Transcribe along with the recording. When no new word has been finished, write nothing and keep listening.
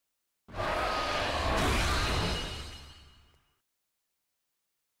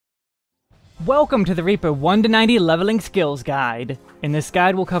Welcome to the Reaper 1 to 90 Leveling Skills Guide. In this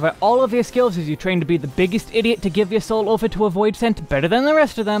guide we'll cover all of your skills as you train to be the biggest idiot to give your soul over to a void scent better than the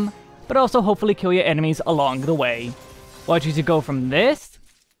rest of them, but also hopefully kill your enemies along the way. Watch as you go from this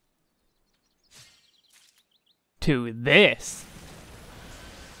to this.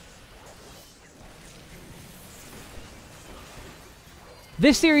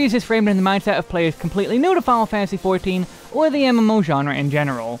 This series is framed in the mindset of players completely new to Final Fantasy XIV, or the MMO genre in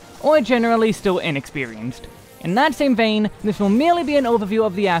general, or generally still inexperienced. In that same vein, this will merely be an overview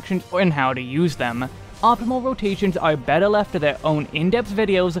of the actions and how to use them. Optimal rotations are better left to their own in-depth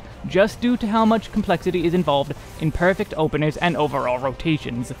videos, just due to how much complexity is involved in perfect openers and overall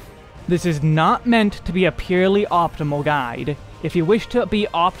rotations. This is not meant to be a purely optimal guide. If you wish to be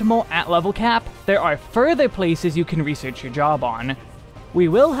optimal at level cap, there are further places you can research your job on. We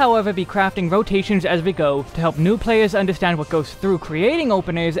will, however, be crafting rotations as we go to help new players understand what goes through creating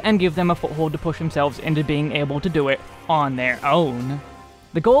openers and give them a foothold to push themselves into being able to do it on their own.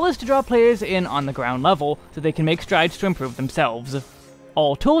 The goal is to draw players in on the ground level so they can make strides to improve themselves.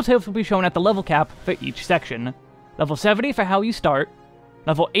 All tooltips will be shown at the level cap for each section. Level 70 for how you start,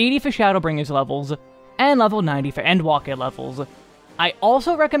 level 80 for Shadowbringers levels, and level 90 for Endwalker levels. I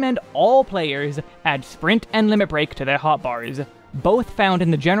also recommend all players add Sprint and Limit Break to their hotbars, both found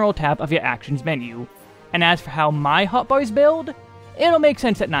in the General tab of your Actions menu. And as for how my hotbars build, it'll make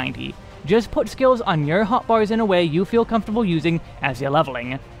sense at 90. Just put skills on your hotbars in a way you feel comfortable using as you're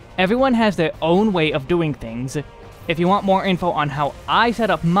leveling. Everyone has their own way of doing things. If you want more info on how I set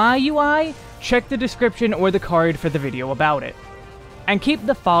up my UI, check the description or the card for the video about it. And keep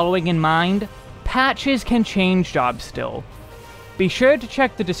the following in mind: patches can change jobs still. Be sure to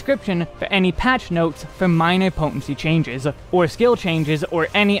check the description for any patch notes for minor potency changes, or skill changes, or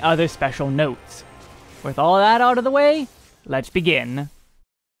any other special notes. With all that out of the way, let's begin.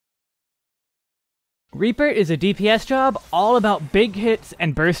 Reaper is a DPS job all about big hits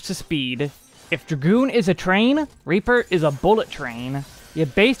and bursts of speed. If Dragoon is a train, Reaper is a bullet train. Your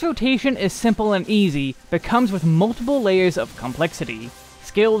base rotation is simple and easy, but comes with multiple layers of complexity.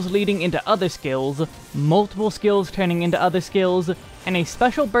 Skills leading into other skills, multiple skills turning into other skills, and a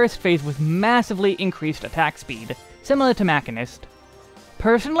special burst phase with massively increased attack speed, similar to Machinist.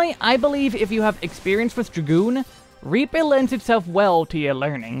 Personally, I believe if you have experience with Dragoon, Reaper lends itself well to your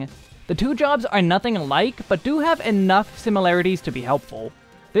learning. The two jobs are nothing alike, but do have enough similarities to be helpful.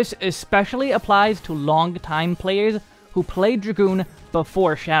 This especially applies to long-time players who played Dragoon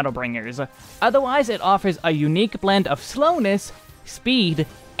before Shadowbringers. Otherwise, it offers a unique blend of slowness, speed,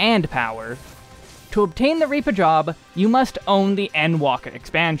 and power. To obtain the Reaper job, you must own the Endwalker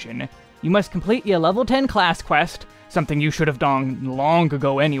expansion. You must complete your level 10 class quest, something you should have done long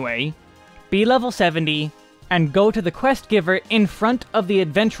ago anyway, be level 70, and go to the quest giver in front of the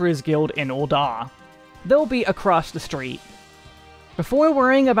Adventurers Guild in Ul'dah. They'll be across the street. Before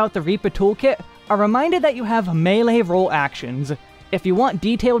worrying about the Reaper toolkit, a reminder that you have melee role actions. If you want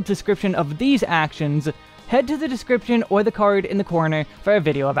detailed description of these actions, head to the description or the card in the corner for a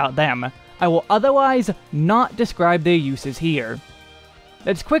video about them. I will otherwise not describe their uses here.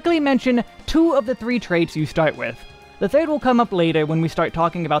 Let's quickly mention 2 of the 3 traits you start with. The third will come up later when we start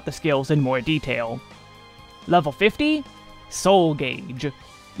talking about the skills in more detail. Level 50, Soul Gauge.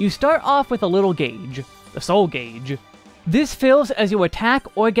 You start off with a little gauge, the Soul Gauge. This fills as you attack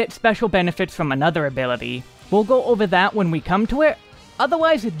or get special benefits from another ability. We'll go over that when we come to it.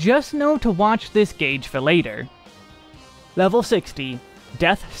 Otherwise, just know to watch this gauge for later. Level 60,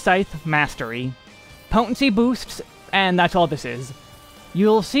 Death Scythe Mastery. Potency boosts, and that's all this is.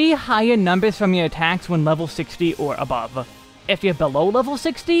 You'll see higher numbers from your attacks when level 60 or above. If you're below level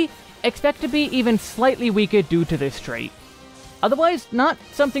 60, expect to be even slightly weaker due to this trait. Otherwise, not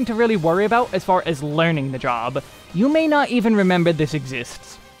something to really worry about as far as learning the job. You may not even remember this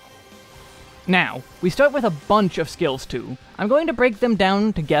exists. Now, we start with a bunch of skills too. I'm going to break them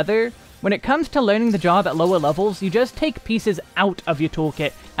down together. When it comes to learning the job at lower levels, you just take pieces out of your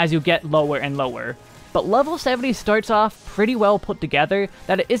toolkit as you get lower and lower. But level 70 starts off pretty well put together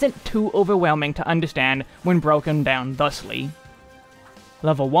that it isn't too overwhelming to understand when broken down thusly.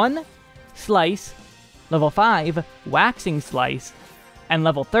 Level 1, Slice. Level 5, Waxing Slice. And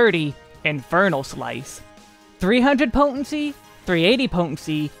level 30, Infernal Slice. 300 potency, 380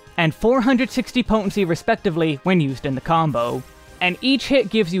 potency, and 460 potency respectively when used in the combo. And each hit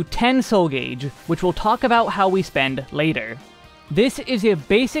gives you 10 soul gauge, which we'll talk about how we spend later. This is your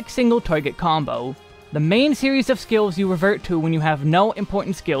basic single target combo, the main series of skills you revert to when you have no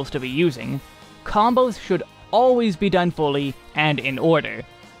important skills to be using. Combos should always be done fully and in order.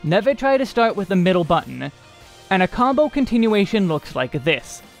 Never try to start with the middle button. And a combo continuation looks like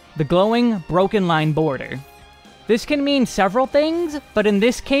this. the glowing broken line border. This can mean several things, but in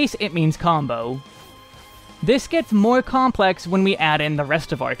this case it means combo. This gets more complex when we add in the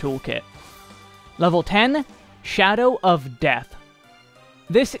rest of our toolkit. Level 10, Shadow of Death.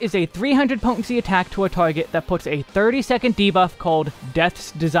 This is a 300 potency attack to a target that puts a 30-second debuff called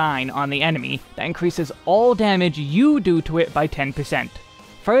Death's Design on the enemy that increases all damage you do to it by 10%.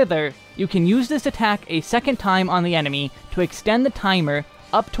 Further, you can use this attack a second time on the enemy to extend the timer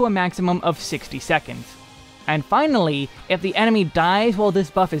up to a maximum of 60 seconds. And finally, if the enemy dies while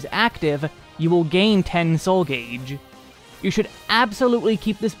this buff is active, you will gain 10 soul gauge. You should absolutely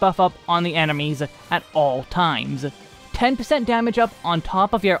keep this buff up on the enemies at all times. 10% damage up on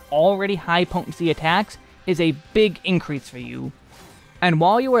top of your already high potency attacks is a big increase for you. And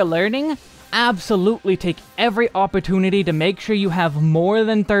while you are learning, absolutely take every opportunity to make sure you have more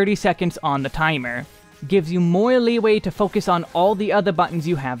than 30 seconds on the timer. Gives you more leeway to focus on all the other buttons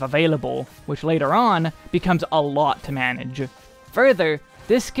you have available, which later on becomes a lot to manage. Further,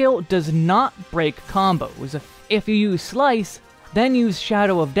 this skill does not break combos. If you use Slice, then use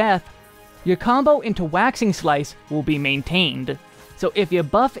Shadow of Death, your combo into Waxing Slice will be maintained. So if your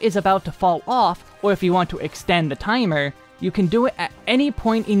buff is about to fall off, or if you want to extend the timer, you can do it at any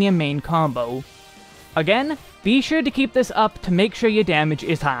point in your main combo. Again, be sure to keep this up to make sure your damage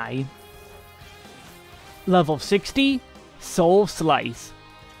is high. Level 60, Soul Slice.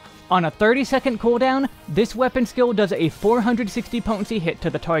 On a 30-second cooldown, this weapon skill does a 460 potency hit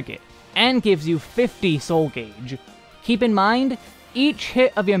to the target, and gives you 50 soul gauge. Keep in mind, each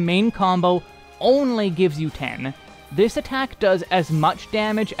hit of your main combo only gives you 10. This attack does as much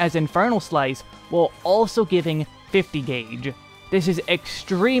damage as Infernal Slice, while also giving 50 gauge. This is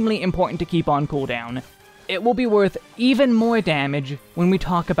extremely important to keep on cooldown. It will be worth even more damage when we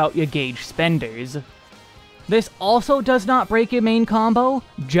talk about your gauge spenders. This also does not break your main combo,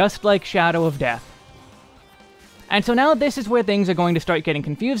 just like Shadow of Death. And so now this is where things are going to start getting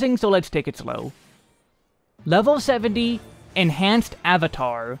confusing, so let's take it slow. Level 70, Enhanced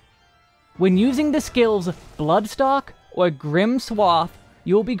Avatar. When using the skills Bloodstock or Grim Swath,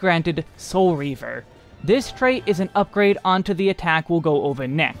 you will be granted Soul Reaver. This trait is an upgrade onto the attack we'll go over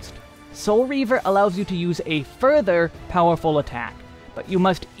next. Soul Reaver allows you to use a further powerful attack, but you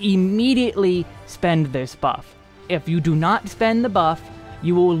must immediately spend this buff. If you do not spend the buff,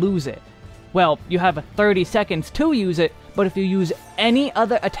 you will lose it. Well, you have 30 seconds to use it, but if you use any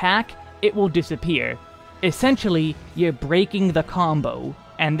other attack, it will disappear. Essentially, you're breaking the combo,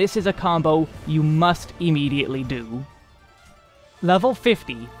 and this is a combo you must immediately do. Level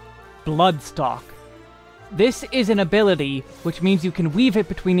 50, Bloodstock. This is an ability, which means you can weave it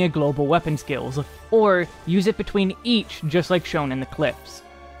between your global weapon skills, or use it between each just like shown in the clips.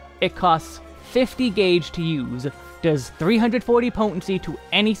 It costs 50 gauge to use, does 340 potency to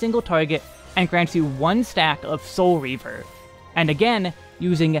any single target, and grants you 1 stack of Soul Reaver. And again,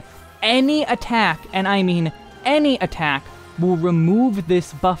 using any attack, and I mean any attack, will remove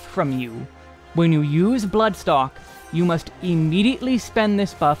this buff from you. When you use Bloodstock, you must immediately spend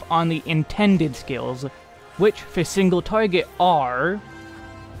this buff on the intended skills, which for single target are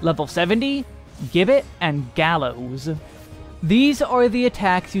Level 70, Gibbet, and Gallows. These are the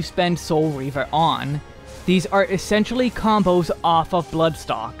attacks you spend Soul Reaver on. These are essentially combos off of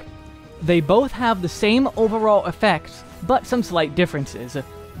Bloodstock. They both have the same overall effects, but some slight differences.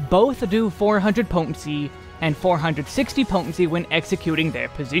 Both do 400 potency and 460 potency when executing their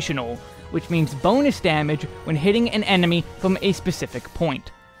positional, which means bonus damage when hitting an enemy from a specific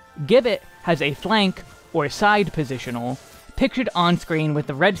point. Gibbet has a flank or side positional, pictured on screen with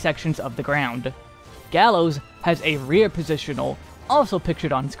the red sections of the ground. Gallows has a rear positional, also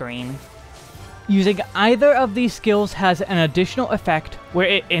pictured on screen. Using either of these skills has an additional effect where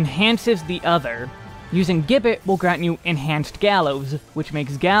it enhances the other. Using Gibbet will grant you Enhanced Gallows, which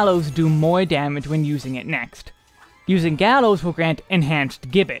makes Gallows do more damage when using it next. Using Gallows will grant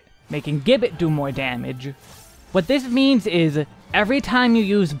Enhanced Gibbet, making Gibbet do more damage. What this means is, every time you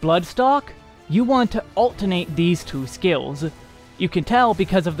use Bloodstock, you want to alternate these two skills. You can tell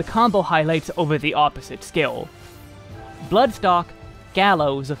because of the combo highlights over the opposite skill. Bloodstock,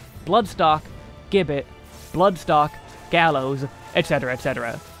 Gallows, Bloodstock, Gibbet, Bloodstock, Gallows, etc,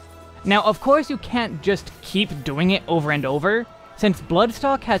 etc. Now, of course you can't just keep doing it over and over, since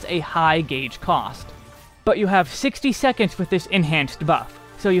Bloodstock has a high gauge cost. But you have 60 seconds with this enhanced buff,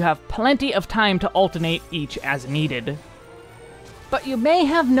 so you have plenty of time to alternate each as needed. But you may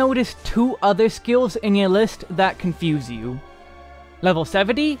have noticed 2 other skills in your list that confuse you. Level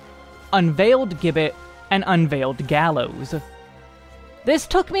 70, Unveiled Gibbet, and Unveiled Gallows. This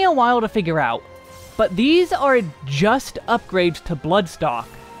took me a while to figure out, but these are just upgrades to Bloodstock.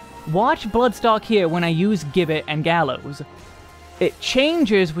 Watch Bloodstock here when I use Gibbet and Gallows. It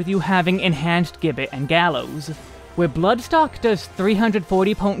changes with you having enhanced Gibbet and Gallows. Where Bloodstock does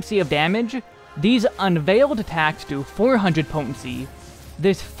 340 potency of damage, these unveiled attacks do 400 potency.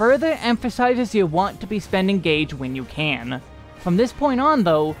 This further emphasizes you want to be spending gauge when you can. From this point on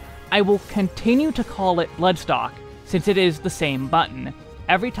though, I will continue to call it Bloodstock, since it is the same button.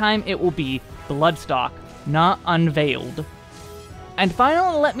 Every time it will be Bloodstock, not Unveiled. And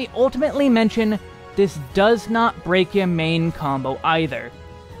finally, let me ultimately mention, this does not break your main combo either.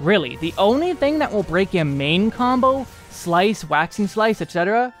 Really, the only thing that will break your main combo, Slice, Waxing Slice,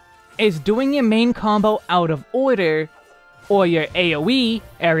 etc., is doing your main combo out of order, or your AoE,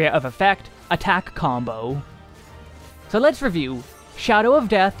 Area of Effect, attack combo. So let's review. Shadow of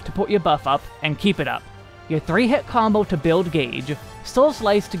Death to put your buff up and keep it up. Your 3-hit combo to build gauge, Soul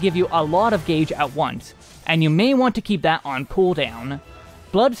Slice to give you a lot of gauge at once, and you may want to keep that on cooldown.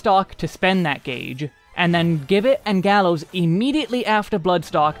 Bloodstock to spend that gauge, and then Gibbet and Gallows immediately after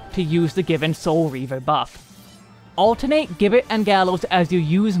Bloodstock to use the given Soul Reaver buff. Alternate Gibbet and Gallows as you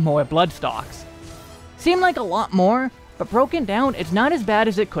use more Bloodstocks. Seem like a lot more, but broken down, it's not as bad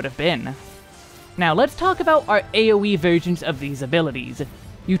as it could have been. Now let's talk about our AoE versions of these abilities.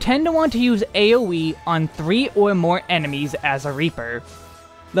 You tend to want to use AoE on 3 or more enemies as a Reaper.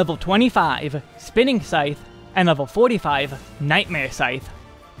 Level 25, Spinning Scythe, and level 45, Nightmare Scythe.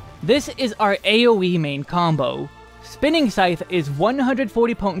 This is our AoE main combo. Spinning Scythe is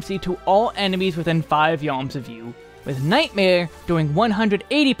 140 potency to all enemies within 5 yalms of you, with Nightmare doing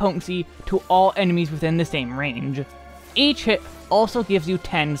 180 potency to all enemies within the same range. Each hit also gives you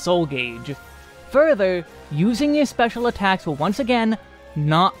 10 soul gauge. Further, using your special attacks will once again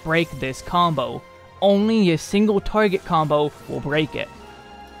not break this combo. Only your single target combo will break it.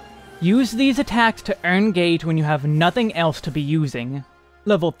 Use these attacks to earn gauge when you have nothing else to be using.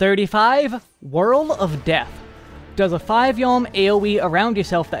 Level 35, Whirl of Death. Does a 5 yalm AoE around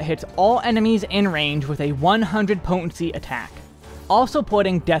yourself that hits all enemies in range with a 100 potency attack. Also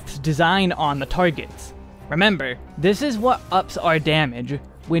putting Death's design on the targets. Remember, this is what ups our damage.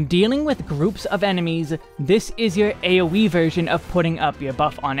 When dealing with groups of enemies, this is your AoE version of putting up your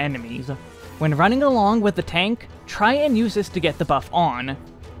buff on enemies. When running along with the tank, try and use this to get the buff on.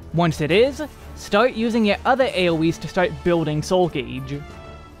 Once it is, start using your other AoEs to start building soul gauge.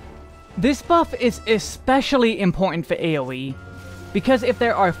 This buff is especially important for AoE, because if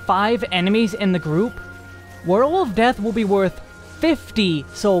there are 5 enemies in the group, Whirl of Death will be worth 50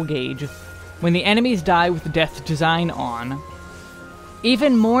 soul gauge when the enemies die with the Death's design on.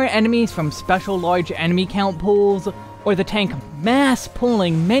 Even more enemies from special large enemy count pools, or the tank mass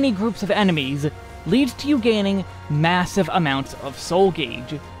pulling many groups of enemies, leads to you gaining massive amounts of soul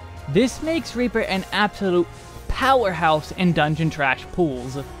gauge. This makes Reaper an absolute powerhouse in dungeon trash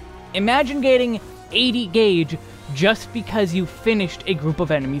pools. Imagine getting 80 gauge just because you finished a group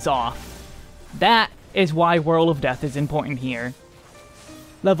of enemies off. That is why Whirl of Death is important here.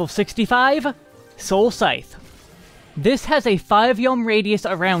 Level 65, Soul Scythe. This has a 5 yalm radius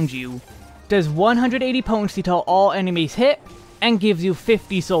around you, does 180 potency till all enemies hit, and gives you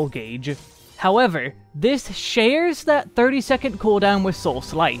 50 soul gauge. However, this shares that 30-second cooldown with Soul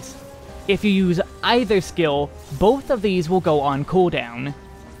Slice. If you use either skill, both of these will go on cooldown.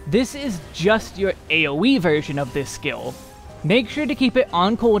 This is just your AoE version of this skill. Make sure to keep it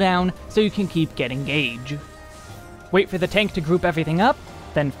on cooldown so you can keep getting gauge. Wait for the tank to group everything up,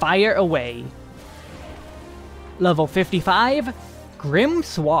 then fire away. Level 55, Grim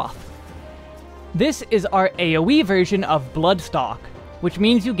Swath. This is our AoE version of Bloodstock, which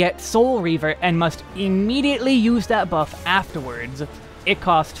means you get Soul Reaver and must immediately use that buff afterwards. It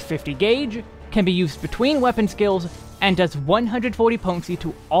costs 50 gauge, can be used between weapon skills, and does 140 potency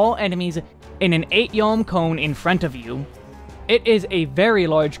to all enemies in an 8 yalm cone in front of you. It is a very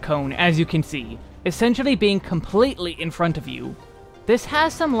large cone, as you can see, essentially being completely in front of you. This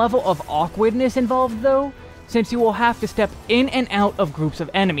has some level of awkwardness involved though, since you will have to step in and out of groups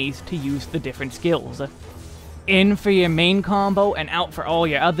of enemies to use the different skills. In for your main combo and out for all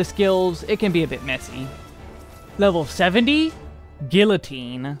your other skills, it can be a bit messy. Level 70,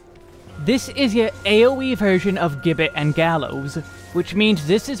 Guillotine. This is your AoE version of Gibbet and Gallows, which means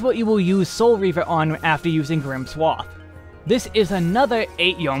this is what you will use Soul Reaver on after using Grim Swath. This is another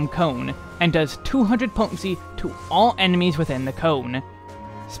 8 yalm cone, and does 200 potency to all enemies within the cone.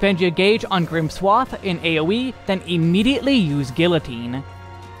 Spend your gauge on Grim Swath in AoE, then immediately use Guillotine.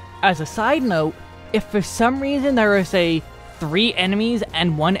 As a side note, if for some reason there are, say, 3 enemies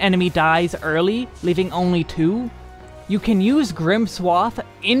and 1 enemy dies early, leaving only 2, you can use Grim Swath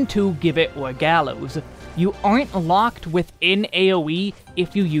into Gibbet or Gallows. You aren't locked within AoE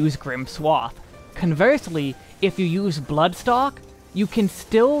if you use Grim Swath. Conversely, if you use Bloodstalk, you can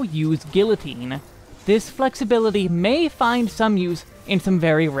still use Guillotine. This flexibility may find some use in some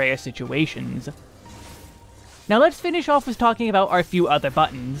very rare situations. Now let's finish off with talking about our few other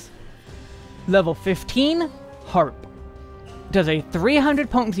buttons. Level 15, Harp. Does a 300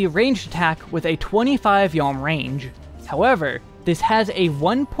 potency ranged attack with a 25 yalm range. However, this has a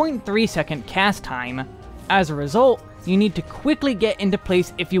 1.3 second cast time. As a result, you need to quickly get into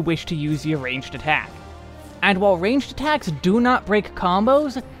place if you wish to use your ranged attack. And while ranged attacks do not break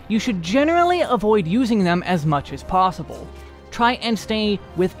combos, you should generally avoid using them as much as possible. Try and stay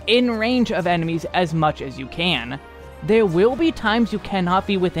within range of enemies as much as you can. There will be times you cannot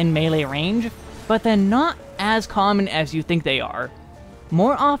be within melee range, but they're not as common as you think they are.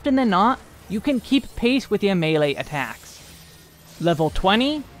 More often than not, you can keep pace with your melee attacks. Level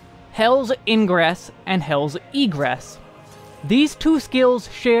 20, Hell's Ingress and Hell's Egress. These two skills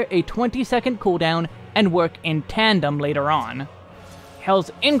share a 20-second cooldown and work in tandem later on.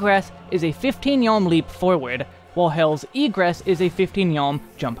 Hell's Ingress is a 15 yalm leap forward, while Hell's Egress is a 15 yalm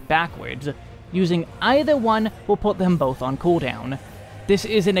jump backwards. Using either one will put them both on cooldown. This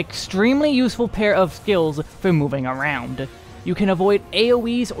is an extremely useful pair of skills for moving around. You can avoid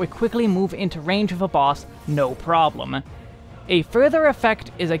AoEs or quickly move into range of a boss, no problem. A further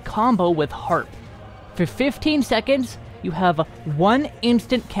effect is a combo with Harp. For 15 seconds, you have one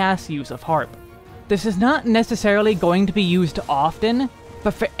instant cast use of Harp. This is not necessarily going to be used often,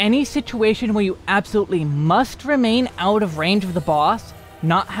 but for any situation where you absolutely must remain out of range of the boss,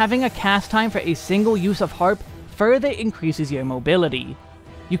 not having a cast time for a single use of Harp further increases your mobility.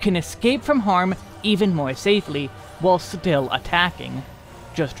 You can escape from harm even more safely, while still attacking.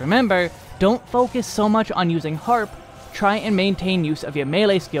 Just remember, don't focus so much on using Harp, try and maintain use of your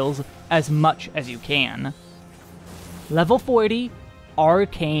melee skills as much as you can. Level 40,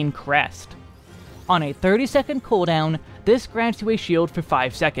 Arcane Crest. On a 30-second cooldown, this grants you a shield for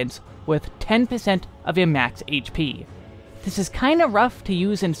 5 seconds, with 10% of your max HP. This is kinda rough to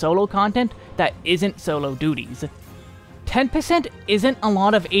use in solo content that isn't solo duties. 10% isn't a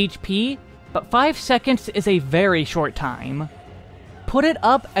lot of HP, but 5 seconds is a very short time. Put it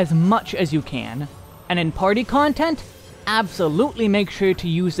up as much as you can, and in party content, absolutely make sure to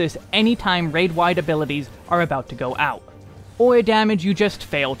use this anytime raid-wide abilities are about to go out, or damage you just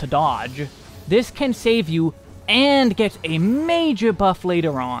fail to dodge. This can save you and gets a major buff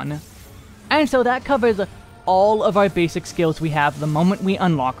later on. And so that covers all of our basic skills we have the moment we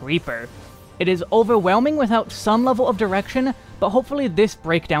unlock Reaper. It is overwhelming without some level of direction, but hopefully this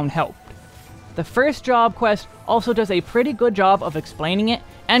breakdown helped. The first job quest also does a pretty good job of explaining it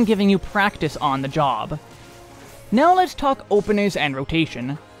and giving you practice on the job. Now let's talk openers and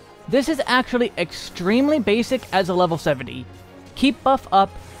rotation. This is actually extremely basic as a level 70. Keep buff up,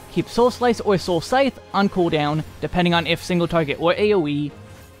 keep Soul Slice or Soul Scythe on cooldown, depending on if single target or AoE,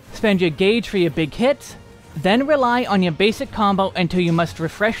 spend your gauge for your big hits, then rely on your basic combo until you must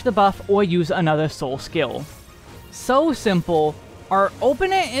refresh the buff or use another soul skill. So simple, our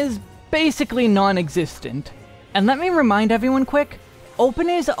opener is basically non-existent. And let me remind everyone quick,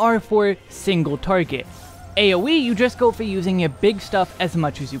 openers are for single target. AoE, you just go for using your big stuff as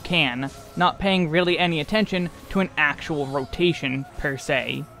much as you can, not paying really any attention to an actual rotation per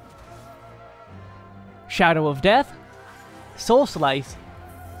se. Shadow of Death, Soul Slice,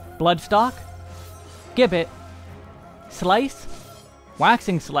 Bloodstalk, Gibbet, Slice,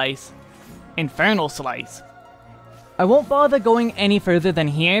 Waxing Slice, Infernal Slice. I won't bother going any further than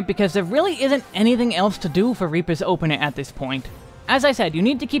here because there really isn't anything else to do for Reaper's opener at this point. As I said, you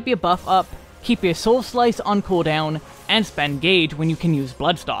need to keep your buff up, keep your Soul Slice on cooldown, and spend gauge when you can use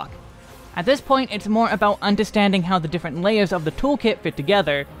Bloodstock. At this point, it's more about understanding how the different layers of the toolkit fit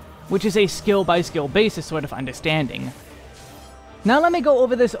together, which is a skill-by-skill basis sort of understanding. Now let me go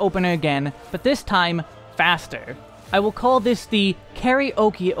over this opener again, but this time, faster. I will call this the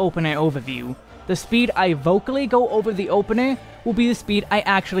karaoke opener overview. The speed I vocally go over the opener will be the speed I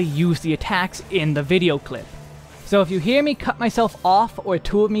actually use the attacks in the video clip. So if you hear me cut myself off or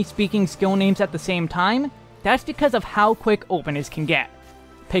two of me speaking skill names at the same time, that's because of how quick openers can get.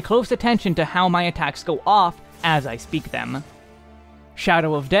 Pay close attention to how my attacks go off as I speak them.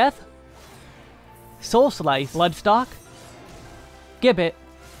 Shadow of Death, Soul Slice, Bloodstock, Gibbet,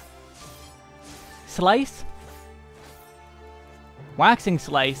 Slice, Waxing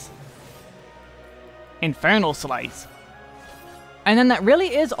Slice, Infernal Slice. And then that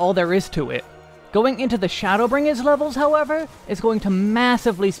really is all there is to it. Going into the Shadowbringers levels, however, is going to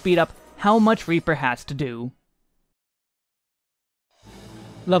massively speed up how much Reaper has to do.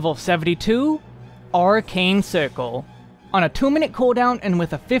 Level 72, Arcane Circle. On a 2-minute cooldown and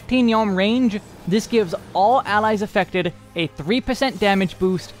with a 15 yalm range, this gives all allies affected a 3% damage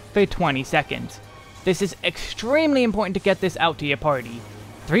boost for 20 seconds. This is extremely important to get this out to your party.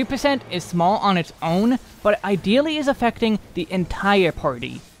 3% is small on its own, but ideally is affecting the entire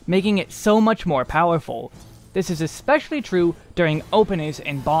party, making it so much more powerful. This is especially true during openers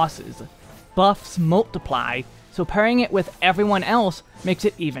and bosses. Buffs multiply, so pairing it with everyone else makes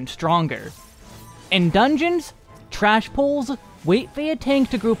it even stronger. In dungeons, trash pulls, wait for your tank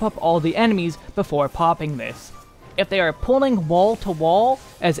to group up all the enemies before popping this. If they are pulling wall to wall,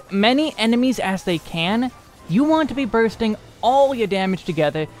 as many enemies as they can, you want to be bursting all your damage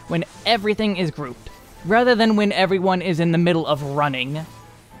together when everything is grouped, rather than when everyone is in the middle of running.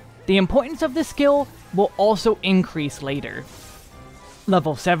 The importance of this skill will also increase later.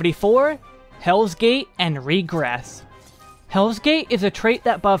 Level 74, Hell's Gate and Regress. Hell's Gate is a trait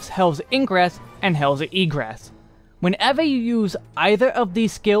that buffs Hell's Ingress and Hell's Egress. Whenever you use either of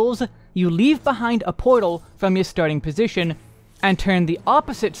these skills, you leave behind a portal from your starting position and turn the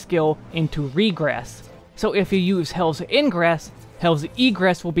opposite skill into Regress. So if you use Hell's Ingress, Hell's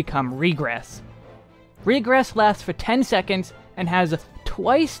Egress will become Regress. Regress lasts for 10 seconds and has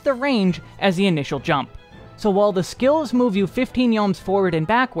twice the range as the initial jump. So while the skills move you 15 yalms forward and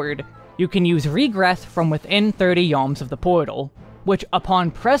backward, you can use Regress from within 30 yalms of the portal, which upon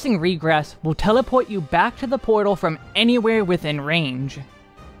pressing Regress will teleport you back to the portal from anywhere within range.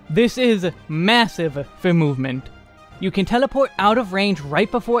 This is massive for movement. You can teleport out of range right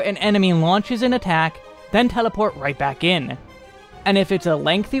before an enemy launches an attack, then teleport right back in. And if it's a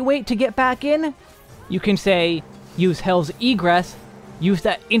lengthy wait to get back in, you can say, use Hell's Egress, use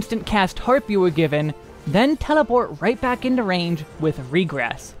that instant cast harp you were given, then teleport right back into range with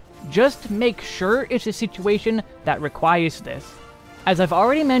Regress. Just make sure it's a situation that requires this. As I've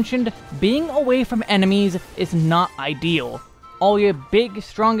already mentioned, being away from enemies is not ideal. All your big,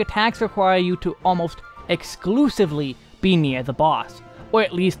 strong attacks require you to almost exclusively be near the boss, or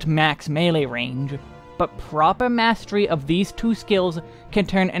at least max melee range. But proper mastery of these two skills can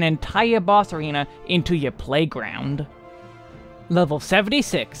turn an entire boss arena into your playground. Level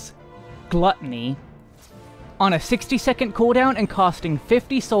 76, Gluttony. On a 60-second cooldown and costing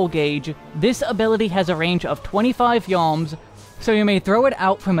 50 soul gauge, this ability has a range of 25 yalms, so you may throw it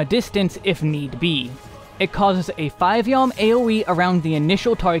out from a distance if need be. It causes a 5 yalm AoE around the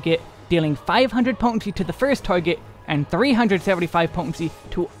initial target, dealing 500 potency to the first target and 375 potency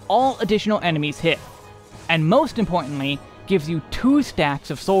to all additional enemies hit. And most importantly, gives you 2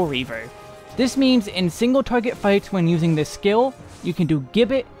 stacks of Soul Reaver. This means in single target fights when using this skill, you can do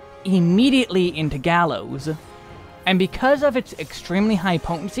Gibbet immediately into Gallows. And because of its extremely high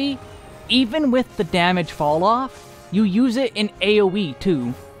potency, even with the damage fall off, you use it in AoE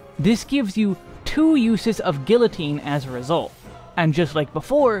too. This gives you 2 uses of Guillotine as a result. And just like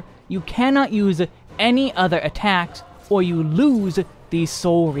before, you cannot use any other attacks or you lose these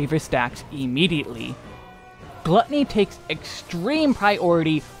Soul Reaver stacks immediately. Gluttony takes extreme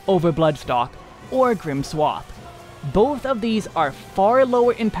priority over Bloodstock or Grim Swath. Both of these are far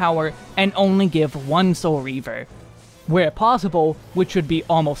lower in power and only give 1 Soul Reaver. Where possible, which should be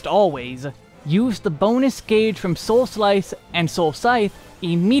almost always, use the bonus gauge from Soul Slice and Soul Scythe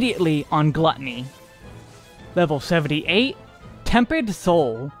immediately on Gluttony. Level 78, Tempered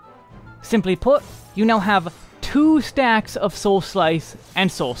Soul. Simply put, you now have 2 stacks of Soul Slice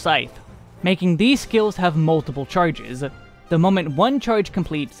and Soul Scythe, making these skills have multiple charges. The moment one charge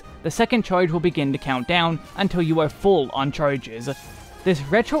completes, the second charge will begin to count down until you are full on charges. This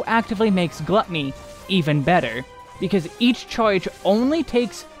retroactively makes Gluttony even better, because each charge only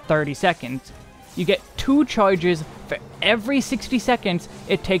takes 30 seconds. You get 2 charges for every 60 seconds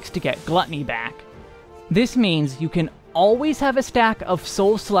it takes to get Gluttony back. This means you can always have a stack of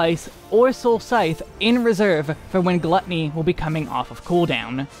Soul Slice or Soul Scythe in reserve for when Gluttony will be coming off of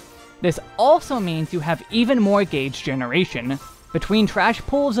cooldown. This also means you have even more gauge generation. Between trash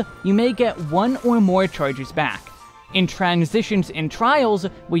pulls, you may get 1 or more charges back. In transitions in trials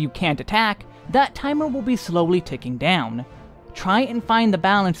where you can't attack, that timer will be slowly ticking down. Try and find the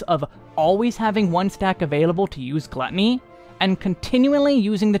balance of always having 1 stack available to use Gluttony, and continually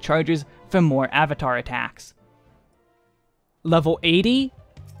using the charges for more avatar attacks. Level 80,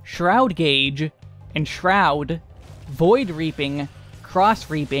 Shroud Gauge, Enshroud, Void Reaping, Cross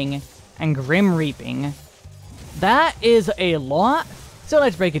Reaping, and Grim Reaping. That is a lot, so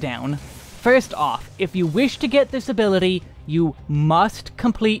let's break it down. First off, if you wish to get this ability, you must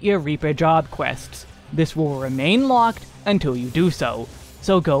complete your Reaper job quests. This will remain locked until you do so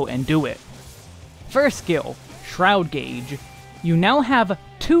go and do it. First skill, Shroud Gauge. You now have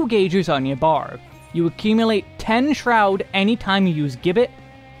 2 gauges on your bar. you accumulate 10 Shroud anytime you use Gibbet,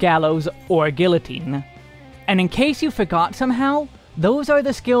 Gallows, or Guillotine. And in case you forgot somehow, those are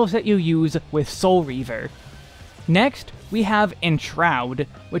the skills that you use with Soul Reaver. Next, we have Enshroud,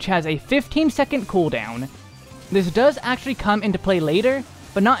 which has a 15-second cooldown. This does actually come into play later,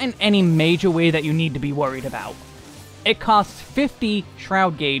 but not in any major way that you need to be worried about. It costs 50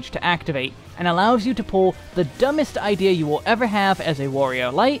 Shroud Gauge to activate, and allows you to pull the dumbest idea you will ever have as a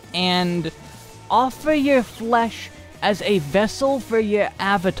Warrior Light, and offer your flesh as a vessel for your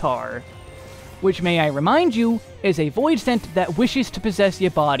avatar. Which, may I remind you, is a void scent that wishes to possess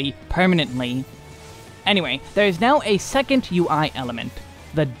your body permanently. Anyway, there is now a second UI element,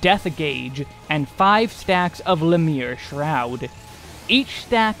 the Death Gauge, and 5 stacks of Lemure Shroud. Each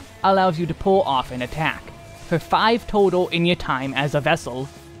stack allows you to pull off an attack, for 5 total in your time as a vessel.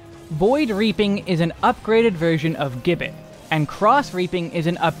 Void Reaping is an upgraded version of Gibbet, and Cross Reaping is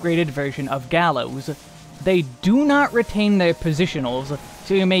an upgraded version of Gallows. They do not retain their positionals,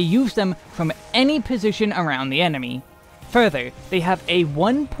 so you may use them from any position around the enemy. Further, they have a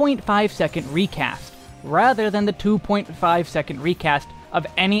 1.5 second recast, rather than the 2.5 second recast of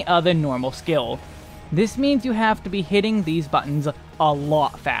any other normal skill. This means you have to be hitting these buttons a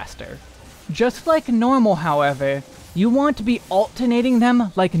lot faster. Just like normal, however, you want to be alternating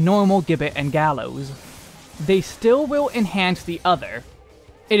them like normal Gibbet and Gallows. They still will enhance the other.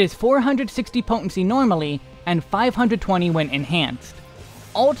 It is 460 potency normally, and 520 when enhanced.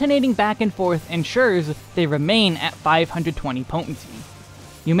 Alternating back and forth ensures they remain at 520 potency.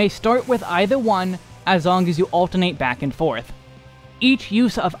 You may start with either one, as long as you alternate back and forth. Each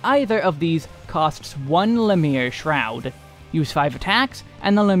use of either of these costs 1 Lemure Shroud. Use 5 attacks,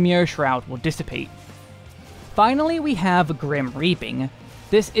 and the Lemure Shroud will dissipate. Finally, we have Grim Reaping.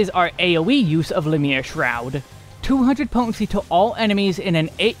 This is our AoE use of Lemure Shroud. 200 potency to all enemies in an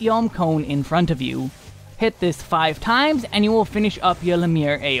 8-yalm cone in front of you. Hit this 5 times and you will finish up your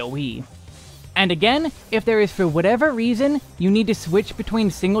Lemure AoE. And again, if there is for whatever reason you need to switch between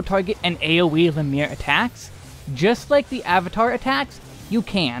single target and AoE Lemure attacks, just like the Avatar attacks, you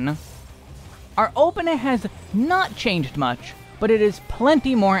can. Our opener has not changed much, but it is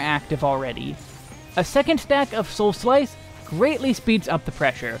plenty more active already. A second stack of Soul Slice greatly speeds up the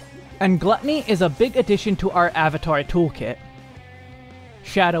pressure, and Gluttony is a big addition to our Avatar toolkit.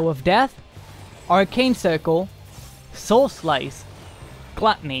 Shadow of Death, Arcane Circle, Soul Slice,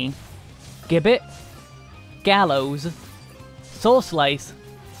 Gluttony, Gibbet, Gallows, Soul Slice,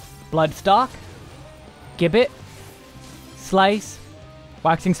 Bloodstock, Gibbet, Slice,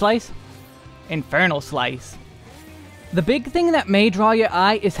 Waxing Slice, Infernal Slice. The big thing that may draw your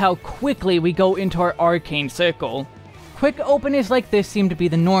eye is how quickly we go into our Arcane Circle. Quick openers like this seem to be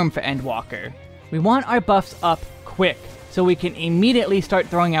the norm for Endwalker. We want our buffs up quick, so we can immediately start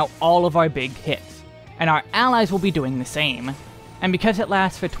throwing out all of our big hits, and our allies will be doing the same. And because it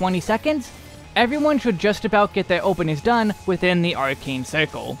lasts for 20 seconds, everyone should just about get their openers done within the Arcane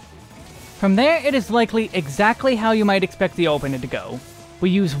Circle. From there, it is likely exactly how you might expect the opener to go. We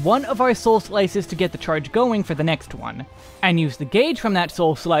use one of our Soul Slices to get the charge going for the next one, and use the gauge from that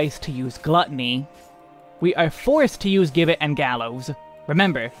Soul Slice to use Gluttony. We are forced to use Gibbet and Gallows.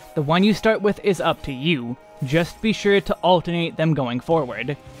 Remember, the one you start with is up to you, just be sure to alternate them going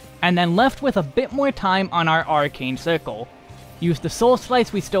forward. And then left with a bit more time on our Arcane Circle. Use the Soul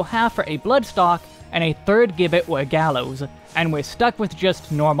Slice we still have for a Bloodstock, and a third Gibbet or Gallows, and we're stuck with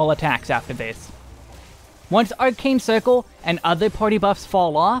just normal attacks after this. Once Arcane Circle and other party buffs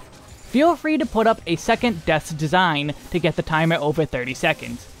fall off, feel free to put up a second Death's Design to get the timer over 30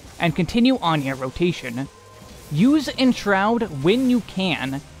 seconds, and continue on your rotation. Use Enshroud when you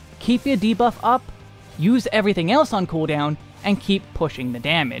can, keep your debuff up, use everything else on cooldown, and keep pushing the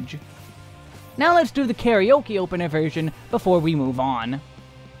damage. Now let's do the karaoke opener version before we move on.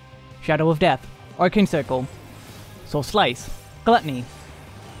 Shadow of Death, Arcane Circle, Soul Slice, Gluttony,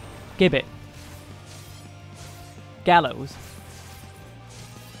 Gibbet, Gallows,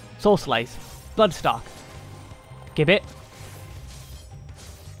 Soul Slice, Bloodstock, Gibbet,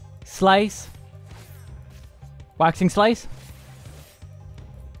 Slice, Waxing Slice,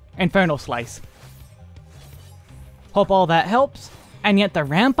 Infernal Slice. Hope all that helps, and yet the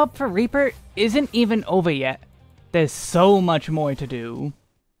ramp up for Reaper isn't even over yet. There's so much more to do.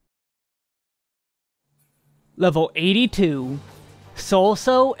 Level 82,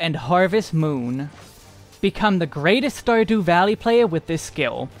 Solso and Harvest Moon. Become the greatest Stardew Valley player with this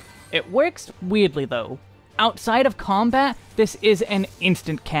skill. It works weirdly though. Outside of combat, this is an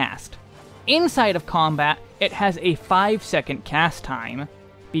instant cast. Inside of combat, it has a 5-second cast time.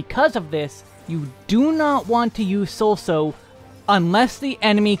 Because of this, you do not want to use Solso unless the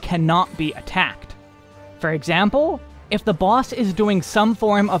enemy cannot be attacked. For example, if the boss is doing some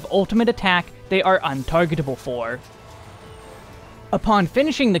form of ultimate attack they are untargetable for. Upon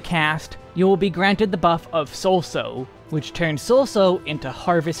finishing the cast, you will be granted the buff of Solso, which turns Solso into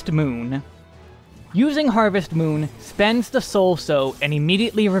Harvest Moon. Using Harvest Moon spends the Solso and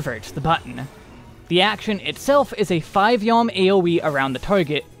immediately reverts the button. The action itself is a 5 yalm AoE around the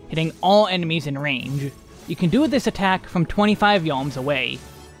target, hitting all enemies in range. You can do this attack from 25 yalms away.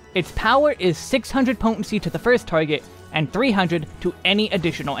 Its power is 600 potency to the first target, and 300 to any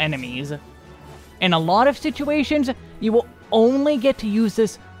additional enemies. In a lot of situations, you will only get to use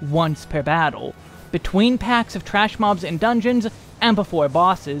this once per battle. Between packs of trash mobs in dungeons, and before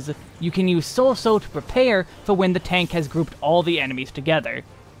bosses, you can use Solso to prepare for when the tank has grouped all the enemies together.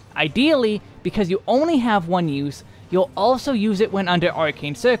 Ideally, because you only have one use, you'll also use it when under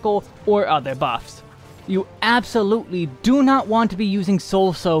Arcane Circle or other buffs. You absolutely do not want to be using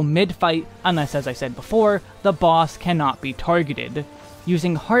Solso mid-fight unless, as I said before, the boss cannot be targeted.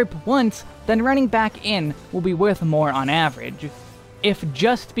 Using Harp once, then running back in will be worth more on average. If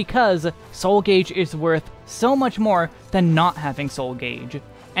just because Soul Gauge is worth so much more than not having Soul Gauge.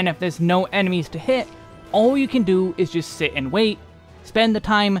 And if there's no enemies to hit, all you can do is just sit and wait, spend the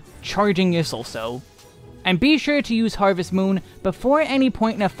time charging your Solso. And be sure to use Harvest Moon before any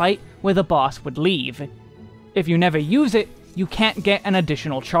point in a fight where the boss would leave. If you never use it, you can't get an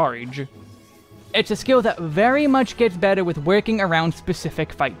additional charge. It's a skill that very much gets better with working around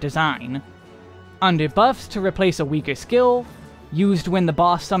specific fight design. Under buffs to replace a weaker skill, used when the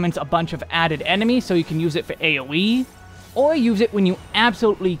boss summons a bunch of added enemies so you can use it for AoE, or use it when you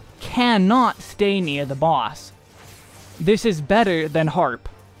absolutely cannot stay near the boss. This is better than Harp,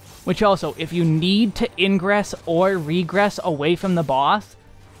 which also, if you need to ingress or regress away from the boss,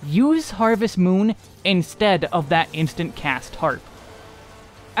 use Harvest Moon instead of that instant cast Harp.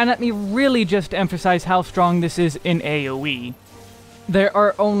 And let me really just emphasize how strong this is in AoE. There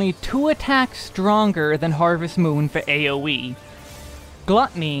are only 2 attacks stronger than Harvest Moon for AoE.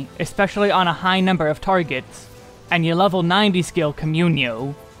 Gluttony, especially on a high number of targets, and your level 90 skill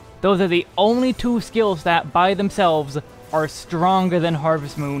Communio. Those are the only 2 skills that, by themselves, are stronger than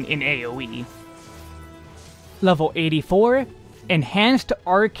Harvest Moon in AoE. Level 84, Enhanced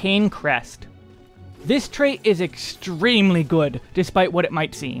Arcane Crest. This trait is extremely good, despite what it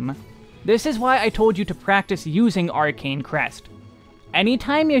might seem. This is why I told you to practice using Arcane Crest.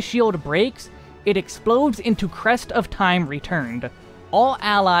 Anytime your shield breaks, it explodes into Crest of Time Returned. All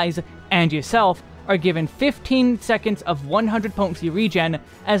allies, and yourself, are given 15 seconds of 100 potency regen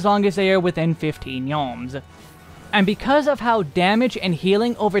as long as they are within 15 yalms. And because of how damage and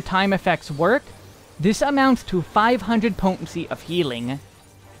healing over time effects work, this amounts to 500 potency of healing.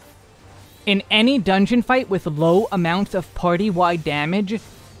 In any dungeon fight with low amounts of party-wide damage,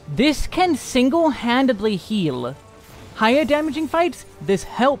 this can single-handedly heal. Higher damaging fights, this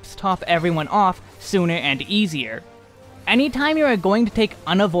helps top everyone off sooner and easier. Anytime you are going to take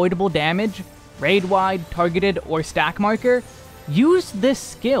unavoidable damage, raid-wide, targeted, or stack marker, use this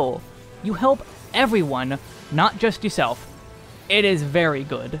skill. You help everyone, not just yourself. It is very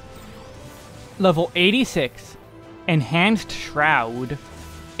good. Level 86, Enhanced Shroud.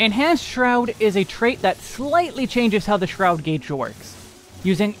 Enhanced Shroud is a trait that slightly changes how the Shroud gauge works.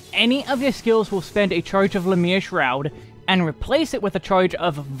 Using any of your skills will spend a charge of Lemire Shroud, and replace it with a charge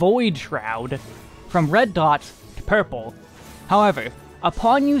of Void Shroud, from red dots to purple. However,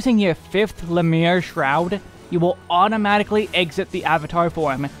 upon using your 5th Lemire Shroud, you will automatically exit the avatar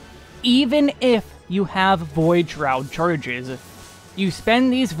form, even if you have Void Shroud charges. You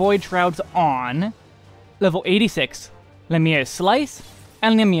spend these Void Shrouds on level 86, Lemire's Slice,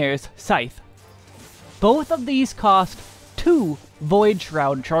 and Lemire's Scythe. Both of these cost 2 Void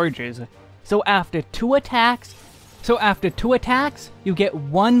Shroud charges, so after 2 attacks, you get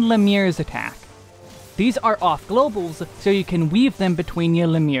 1 Lemire's attack. These are off globals, so you can weave them between your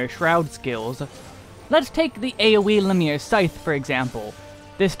Lemire Shroud skills. Let's take the AoE Lemire Scythe for example.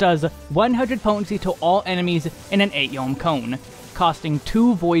 This does 100 potency to all enemies in an 8 yalm cone, costing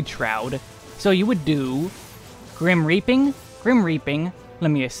 2 Void Shroud. So you would do Grim Reaping,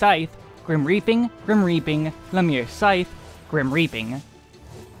 Lemire Scythe, Grim Reaping, Lemire Scythe, Grim Reaping.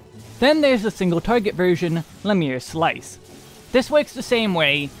 Then there's the single target version, Lemire Slice. This works the same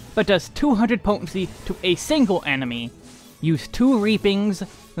way, but does 200 potency to a single enemy. Use 2 Reapings,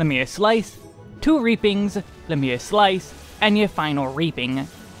 Lemire Slice, 2 Reapings, Lemire Slice, and your final Reaping.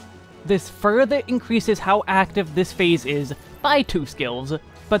 This further increases how active this phase is by 2 skills,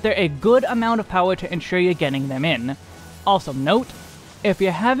 but they're a good amount of power to ensure you're getting them in. Also note, if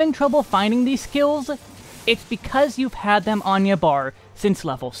you're having trouble finding these skills, it's because you've had them on your bar since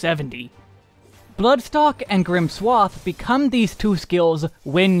level 70. Bloodstock and Grim Swath become these two skills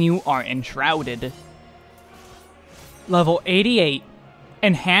when you are enshrouded. Level 88,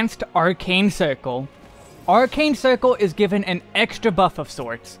 Enhanced Arcane Circle. Arcane Circle is given an extra buff of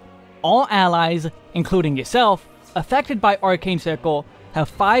sorts. All allies, including yourself, affected by Arcane Circle have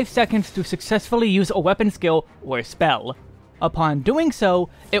 5 seconds to successfully use a weapon skill or spell. Upon doing so,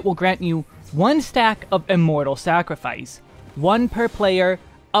 it will grant you 1 stack of Immortal Sacrifice, 1 per player,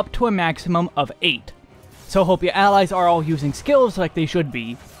 up to a maximum of 8. So hope your allies are all using skills like they should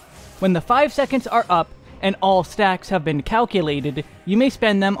be. When the 5 seconds are up, and all stacks have been calculated, you may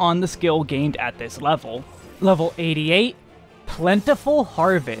spend them on the skill gained at this level. Level 88, Plentiful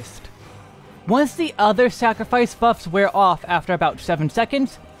Harvest. Once the other sacrifice buffs wear off after about 7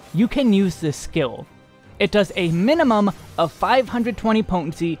 seconds, you can use this skill. It does a minimum of 520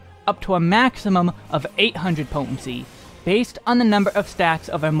 potency up to a maximum of 800 potency, based on the number of stacks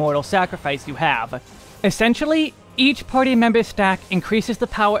of Immortal Sacrifice you have. Essentially, each party member's stack increases the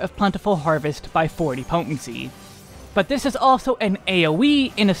power of Plentiful Harvest by 40 potency. But this is also an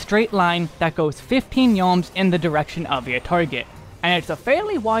AoE in a straight line that goes 15 yalms in the direction of your target, and it's a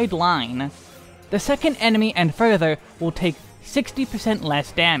fairly wide line. The second enemy and further will take 60%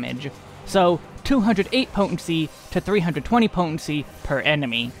 less damage, so 208 potency to 320 potency per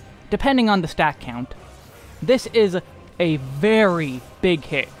enemy, depending on the stack count. This is a very big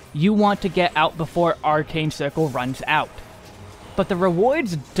hit you want to get out before Arcane Circle runs out. But the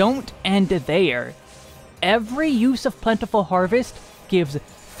rewards don't end there. Every use of Plentiful Harvest gives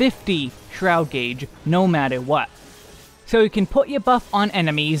 50 Shroud Gauge, no matter what. So you can put your buff on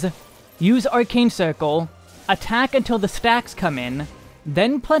enemies, use Arcane Circle, attack until the stacks come in,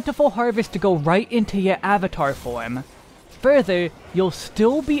 then Plentiful Harvest to go right into your avatar form. Further, you'll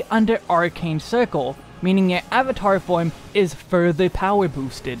still be under Arcane Circle, meaning your avatar form is further power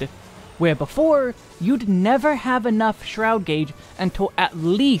boosted, where before, you'd never have enough Shroud Gauge until at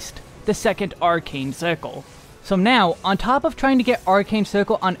least the second Arcane Circle. So now, on top of trying to get Arcane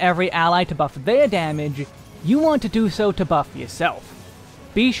Circle on every ally to buff their damage, you want to do so to buff yourself.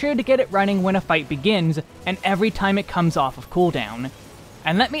 Be sure to get it running when a fight begins, and every time it comes off of cooldown.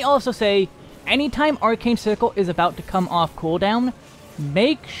 And let me also say, anytime Arcane Circle is about to come off cooldown,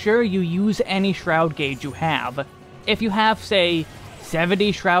 make sure you use any Shroud Gauge you have. If you have, say,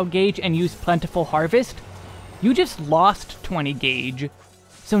 70 Shroud Gauge and use Plentiful Harvest, you just lost 20 gauge.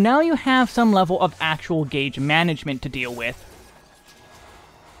 So now you have some level of actual gauge management to deal with.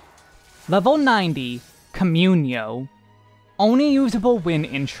 Level 90, Communio. Only usable when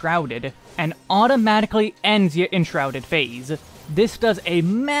enshrouded, and automatically ends your enshrouded phase. This does a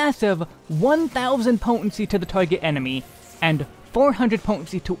massive 1000 potency to the target enemy, and 400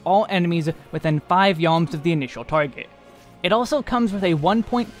 potency to all enemies within 5 yalms of the initial target. It also comes with a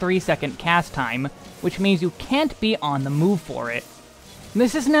 1.3 second cast time, which means you can't be on the move for it.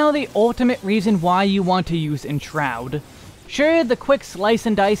 This is now the ultimate reason why you want to use Enshroud. Sure, the quick slice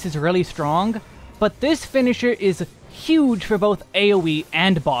and dice is really strong, but this finisher is huge for both AoE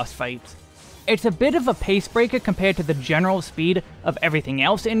and boss fights. It's a bit of a pace breaker compared to the general speed of everything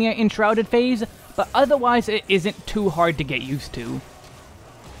else in your Enshrouded phase, but otherwise it isn't too hard to get used to.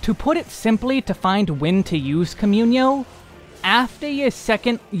 To put it simply, to find when to use Communio, after your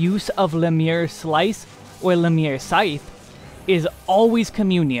second use of Lemure Slice or Lemure Scythe is always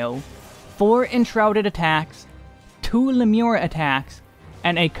Communio, 4 Enshrouded attacks, 2 Lemure attacks,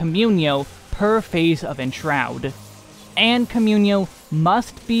 and a Communio per phase of Enshroud. And Communio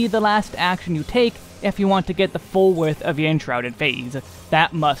must be the last action you take if you want to get the full worth of your Enshrouded phase.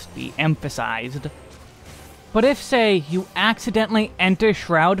 That must be emphasized. But if, say, you accidentally enter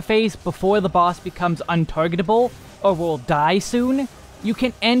Shroud phase before the boss becomes untargetable, or will die soon, you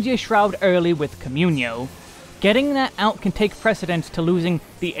can end your Shroud early with Communio. Getting that out can take precedence to losing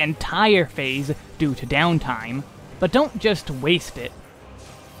the entire phase due to downtime, but don't just waste it.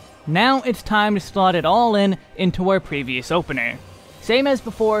 Now it's time to slot it all in into our previous opener. Same as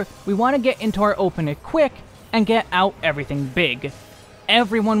before, we want to get into our opener quick and get out everything big.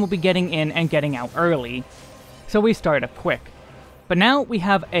 Everyone will be getting in and getting out early, so we start up quick. But now we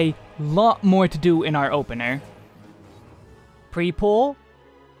have a lot more to do in our opener. Pre-pull,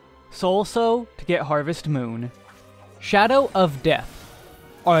 Soul Sow to get Harvest Moon, Shadow of Death,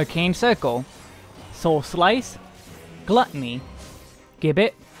 Arcane Circle, Soul Slice, Gluttony,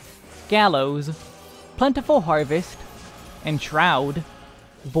 Gibbet, Gallows, Plentiful Harvest, Enshroud,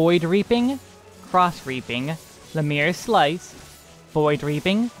 Void Reaping, Cross Reaping, Lemure Slice, Void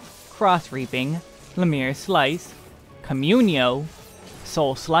Reaping, Cross Reaping, Lemure Slice, Communio,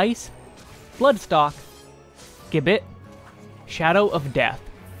 Soul Slice, Bloodstock, Gibbet, Shadow of Death.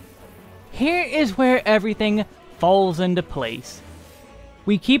 Here is where everything falls into place.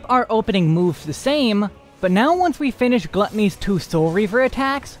 We keep our opening moves the same, but now once we finish Gluttony's 2 Soul Reaver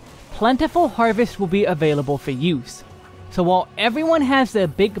attacks, Plentiful Harvest will be available for use. So while everyone has their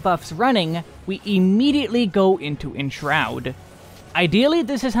big buffs running, we immediately go into Enshroud. Ideally,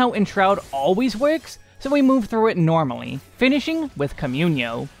 this is how Enshroud always works, so we move through it normally, finishing with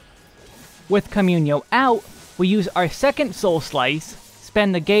Communio. With Communio out, we use our second Soul Slice,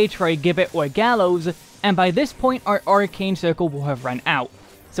 spend the gauge for a Gibbet or Gallows, and by this point our Arcane Circle will have run out,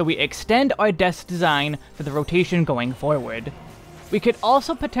 so we extend our Death's Design for the rotation going forward. We could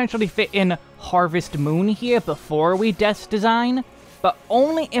also potentially fit in Harvest Moon here before we Death's Design, but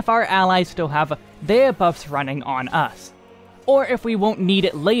only if our allies still have their buffs running on us, or if we won't need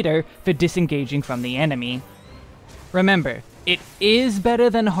it later for disengaging from the enemy. Remember, it is better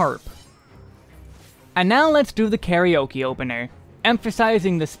than Harp. And now let's do the karaoke opener,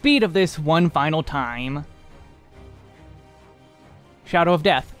 emphasizing the speed of this one final time. Shadow of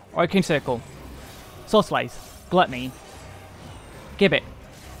Death, Arcane Circle, Soul Slice, Gluttony, Gibbet,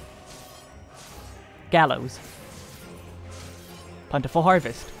 Gallows, Plentiful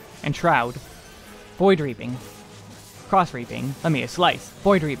Harvest, Enshroud, Void Reaping, Cross Reaping, let me a Slice,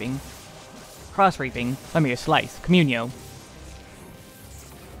 Void Reaping, Cross Reaping, let me a Slice, Communio,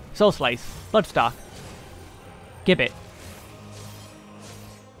 Soul Slice, Bloodstock, Gibbet,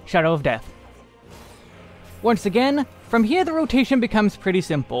 Shadow of Death. Once again, from here the rotation becomes pretty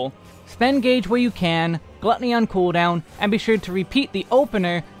simple. Spend gauge where you can, Gluttony on cooldown, and be sure to repeat the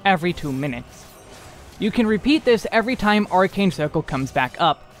opener every 2 minutes. You can repeat this every time Arcane Circle comes back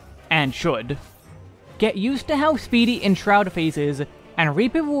up, and should. Get used to how speedy Enshroud phase is, and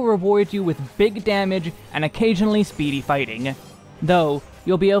Reaper will reward you with big damage and occasionally speedy fighting, though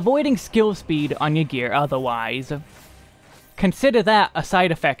you'll be avoiding skill speed on your gear otherwise. Consider that a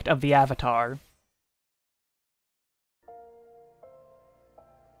side effect of the avatar.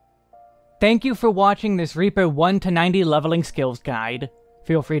 Thank you for watching this Reaper 1 to 90 leveling skills guide.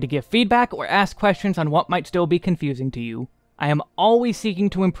 Feel free to give feedback or ask questions on what might still be confusing to you. I am always seeking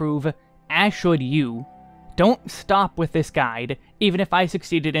to improve, as should you. Don't stop with this guide, even if I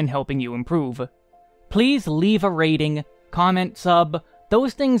succeeded in helping you improve. Please leave a rating, comment, sub,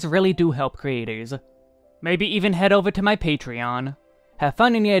 those things really do help creators. Maybe even head over to my Patreon. Have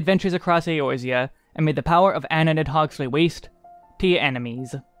fun in your adventures across Eorzea, and may the power of Anna Nidhogg lay waste to your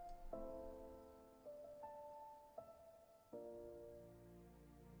enemies.